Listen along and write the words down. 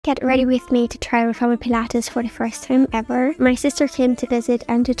Get ready with me to try reformer Pilates for the first time ever. My sister came to visit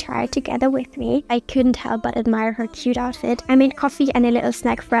and to try it together with me. I couldn't help but admire her cute outfit. I made coffee and a little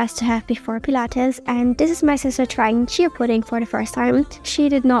snack for us to have before Pilates, and this is my sister trying chia pudding for the first time. She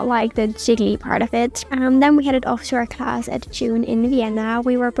did not like the jiggly part of it. Then we headed off to our class at June in Vienna.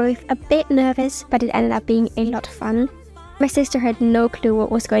 We were both a bit nervous, but it ended up being a lot of fun. My sister had no clue what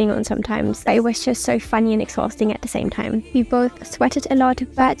was going on sometimes. It was just so funny and exhausting at the same time. We both sweated a lot,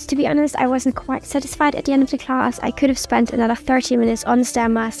 but to be honest, I wasn't quite satisfied at the end of the class. I could have spent another 30 minutes on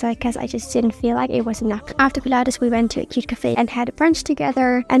Stairmaster because I just didn't feel like it was enough. After Pilates, we went to a cute cafe and had a brunch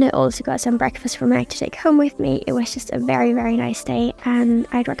together, and I also got some breakfast for Meg to take home with me. It was just a very, very nice day, and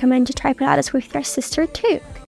I'd recommend you try Pilates with your sister too.